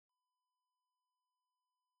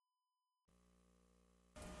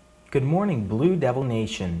Good morning, Blue Devil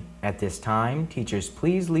Nation. At this time, teachers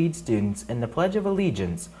please lead students in the Pledge of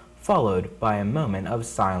Allegiance, followed by a moment of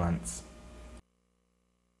silence.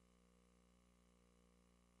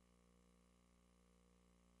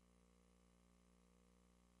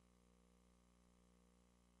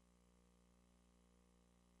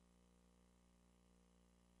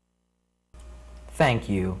 Thank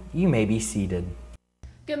you. You may be seated.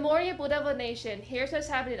 Good morning, Blue Devil Nation. Here's what's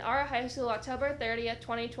happening at our high school October 30th,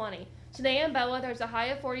 2020. Today in Bella, there's a high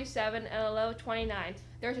of 47 and a low of 29.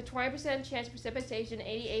 There's a 20% chance of precipitation,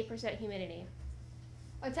 88% humidity.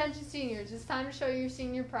 Attention seniors, it's time to show your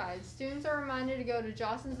senior pride. Students are reminded to go to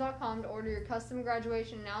jostens.com to order your custom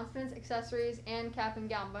graduation announcements, accessories, and cap and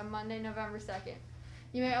gown by Monday, November 2nd.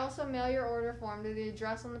 You may also mail your order form to the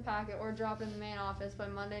address on the packet or drop it in the main office by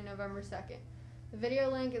Monday, November 2nd. The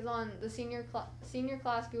video link is on the senior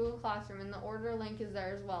class Google Classroom, and the order link is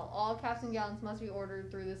there as well. All caps and gowns must be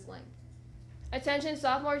ordered through this link. Attention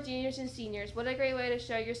sophomores, juniors, and seniors. What a great way to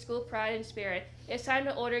show your school pride and spirit. It's time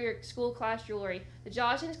to order your school class jewelry. The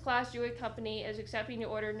Jostens Class Jewelry Company is accepting your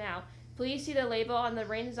order now. Please see the label on the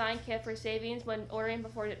Rain Design Kit for savings when ordering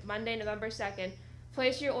before Monday, November 2nd.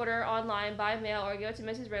 Place your order online, by mail, or give it to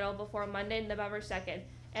Mrs. Riddle before Monday, November 2nd.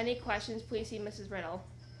 Any questions, please see Mrs. Riddle.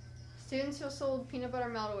 Students who sold peanut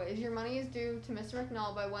butter meltaways, your money is due to Mr.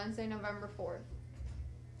 McNall by Wednesday, November 4th.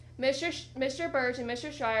 Mr. Birch and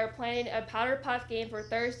Mr. Schreier are planning a powder puff game for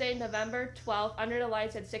Thursday, November 12th under the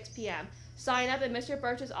lights at 6 p.m. Sign up at Mr.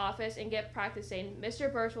 Birch's office and get practicing.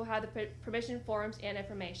 Mr. Birch will have the permission forms and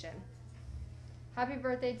information. Happy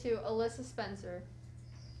birthday to Alyssa Spencer.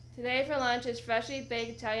 Today for lunch is freshly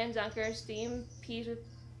baked Italian Dunkers, steamed peas with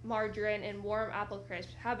margarine, and warm apple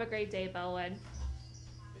crisps. Have a great day, Bellwood.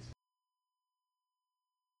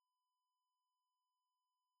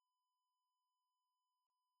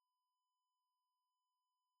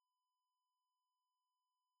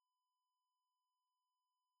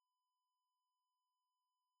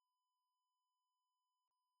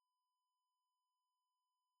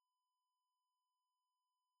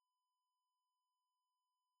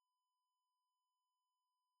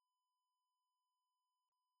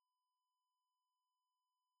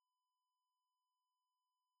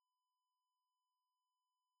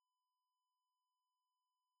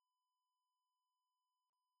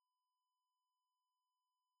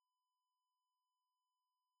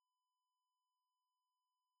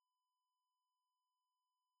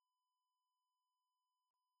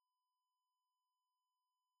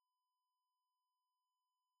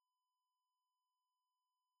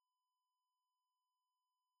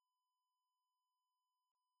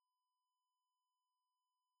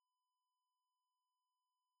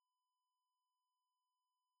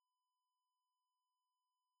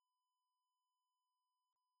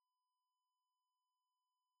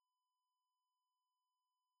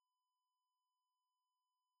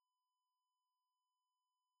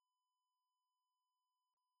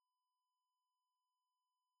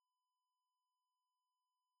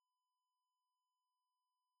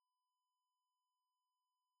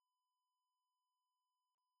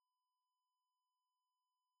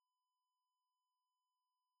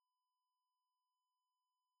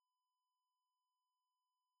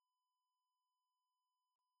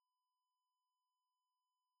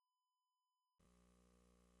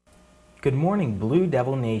 Good morning, Blue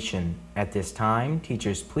Devil Nation. At this time,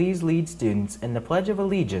 teachers please lead students in the Pledge of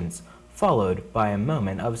Allegiance, followed by a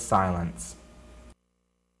moment of silence.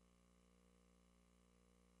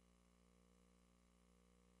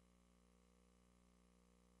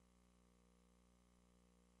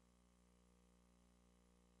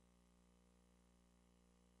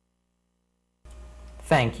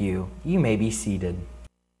 Thank you. You may be seated.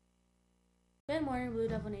 Good morning, Blue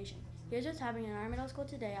Devil Nation. Here's what's happening in our middle school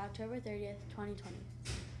today, October 30th, 2020.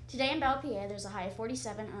 Today in Belle, PA, there's a high of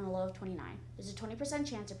 47 and a low of 29. There's a 20%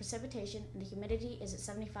 chance of precipitation, and the humidity is at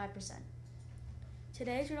 75%.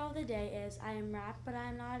 Today's riddle of the day is, I am wrapped, but I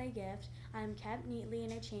am not a gift. I am kept neatly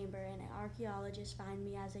in a chamber, and archaeologists find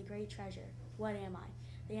me as a great treasure. What am I?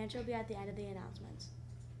 The answer will be at the end of the announcements.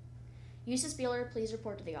 Eustace Beeler, please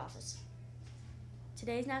report to the office.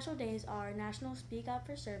 Today's national days are National Speak Up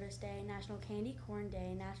for Service Day, National Candy Corn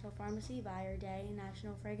Day, National Pharmacy Buyer Day,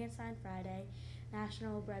 National Frankenstein Friday,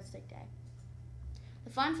 National Breadstick Day. The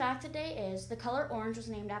fun fact today is the color orange was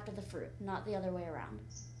named after the fruit, not the other way around.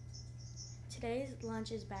 Today's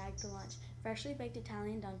lunch is bagged lunch, freshly baked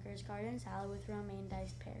Italian Dunkers, garden salad with romaine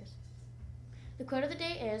diced pears. The quote of the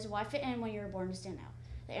day is, why fit in when you were born to stand out?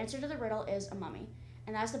 The answer to the riddle is a mummy.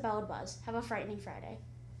 And that's the Ballad Buzz. Have a frightening Friday.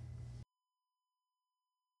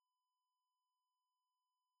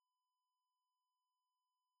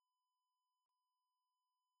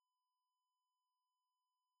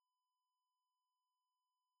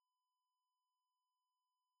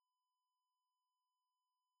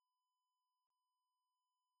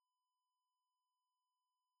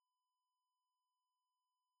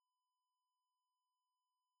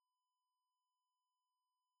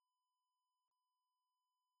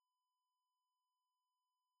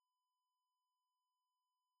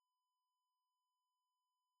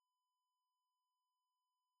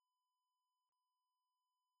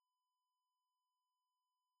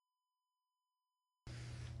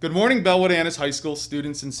 Good morning, Bellwood Annis High School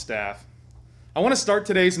students and staff. I want to start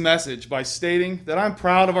today's message by stating that I'm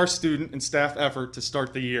proud of our student and staff effort to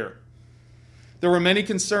start the year. There were many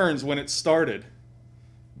concerns when it started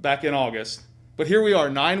back in August, but here we are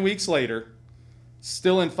 9 weeks later,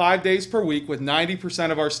 still in 5 days per week with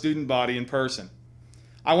 90% of our student body in person.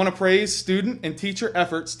 I want to praise student and teacher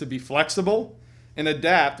efforts to be flexible and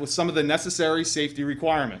adapt with some of the necessary safety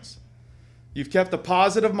requirements. You've kept a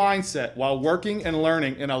positive mindset while working and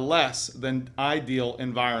learning in a less than ideal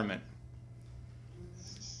environment.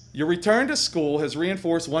 Your return to school has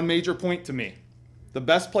reinforced one major point to me. The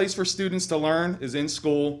best place for students to learn is in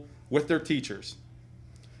school with their teachers.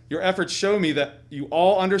 Your efforts show me that you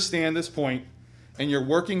all understand this point and you're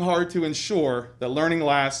working hard to ensure that learning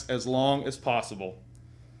lasts as long as possible.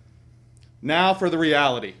 Now for the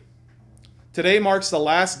reality. Today marks the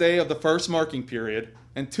last day of the first marking period,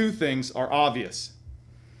 and two things are obvious.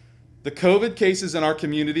 The COVID cases in our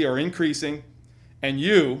community are increasing, and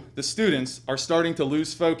you, the students, are starting to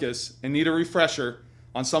lose focus and need a refresher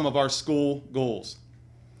on some of our school goals.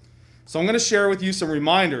 So I'm going to share with you some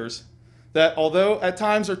reminders that although at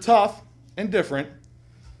times are tough and different,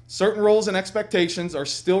 certain roles and expectations are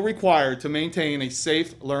still required to maintain a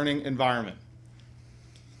safe learning environment.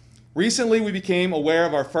 Recently, we became aware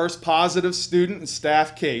of our first positive student and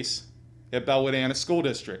staff case at Bellwood Annis School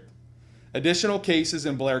District. Additional cases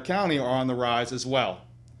in Blair County are on the rise as well.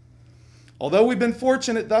 Although we've been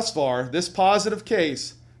fortunate thus far, this positive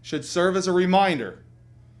case should serve as a reminder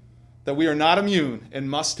that we are not immune and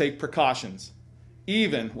must take precautions,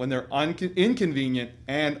 even when they're inconvenient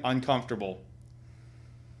and uncomfortable.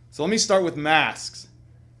 So let me start with masks.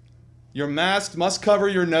 Your mask must cover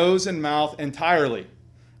your nose and mouth entirely,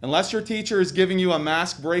 unless your teacher is giving you a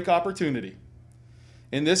mask break opportunity.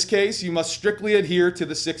 In this case, you must strictly adhere to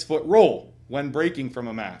the 6-foot rule when breaking from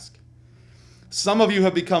a mask. Some of you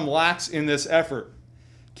have become lax in this effort.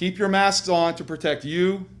 Keep your masks on to protect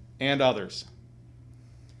you and others.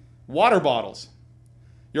 Water bottles.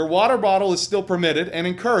 Your water bottle is still permitted and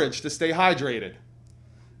encouraged to stay hydrated,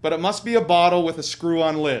 but it must be a bottle with a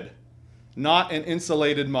screw-on lid, not an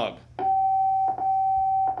insulated mug.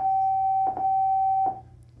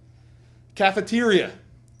 Cafeteria.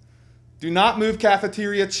 Do not move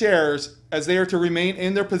cafeteria chairs as they are to remain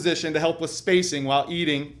in their position to help with spacing while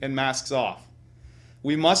eating and masks off.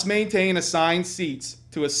 We must maintain assigned seats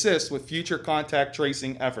to assist with future contact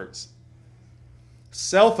tracing efforts.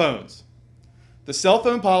 Cell phones. The cell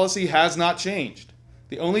phone policy has not changed.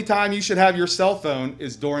 The only time you should have your cell phone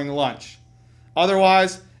is during lunch.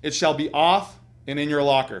 Otherwise, it shall be off and in your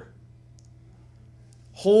locker.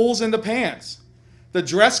 Holes in the pants. The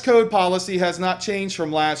dress code policy has not changed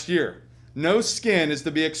from last year. No skin is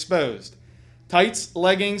to be exposed. Tights,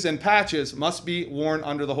 leggings, and patches must be worn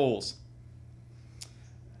under the holes.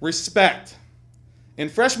 Respect. In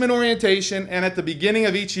freshman orientation and at the beginning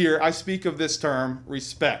of each year, I speak of this term,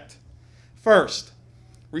 respect. First,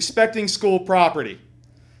 respecting school property.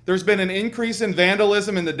 There's been an increase in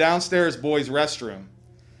vandalism in the downstairs boys' restroom.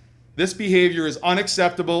 This behavior is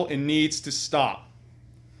unacceptable and needs to stop.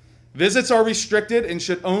 Visits are restricted and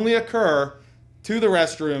should only occur to the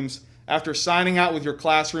restrooms after signing out with your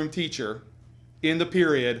classroom teacher in the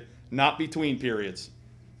period, not between periods.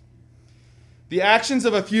 The actions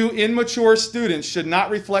of a few immature students should not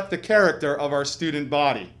reflect the character of our student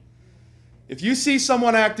body. If you see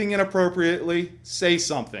someone acting inappropriately, say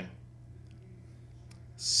something.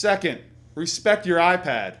 Second, respect your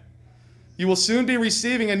iPad. You will soon be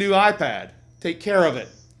receiving a new iPad. Take care of it.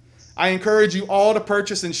 I encourage you all to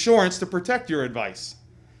purchase insurance to protect your device.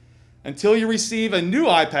 Until you receive a new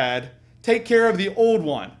iPad, take care of the old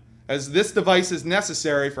one, as this device is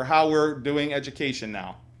necessary for how we're doing education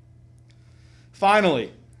now.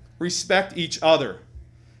 Finally, respect each other.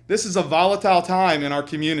 This is a volatile time in our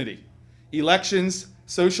community. Elections,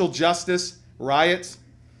 social justice, riots.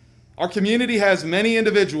 Our community has many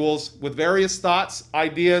individuals with various thoughts,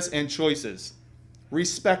 ideas, and choices.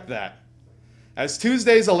 Respect that. As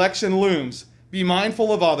Tuesday's election looms, be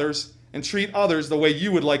mindful of others and treat others the way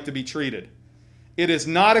you would like to be treated. It is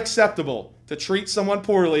not acceptable to treat someone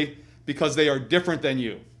poorly because they are different than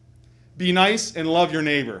you. Be nice and love your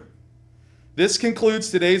neighbor. This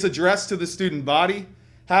concludes today's address to the student body.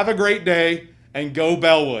 Have a great day and go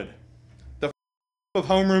Bellwood. The of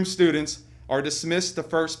homeroom students are dismissed the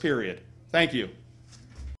first period. Thank you.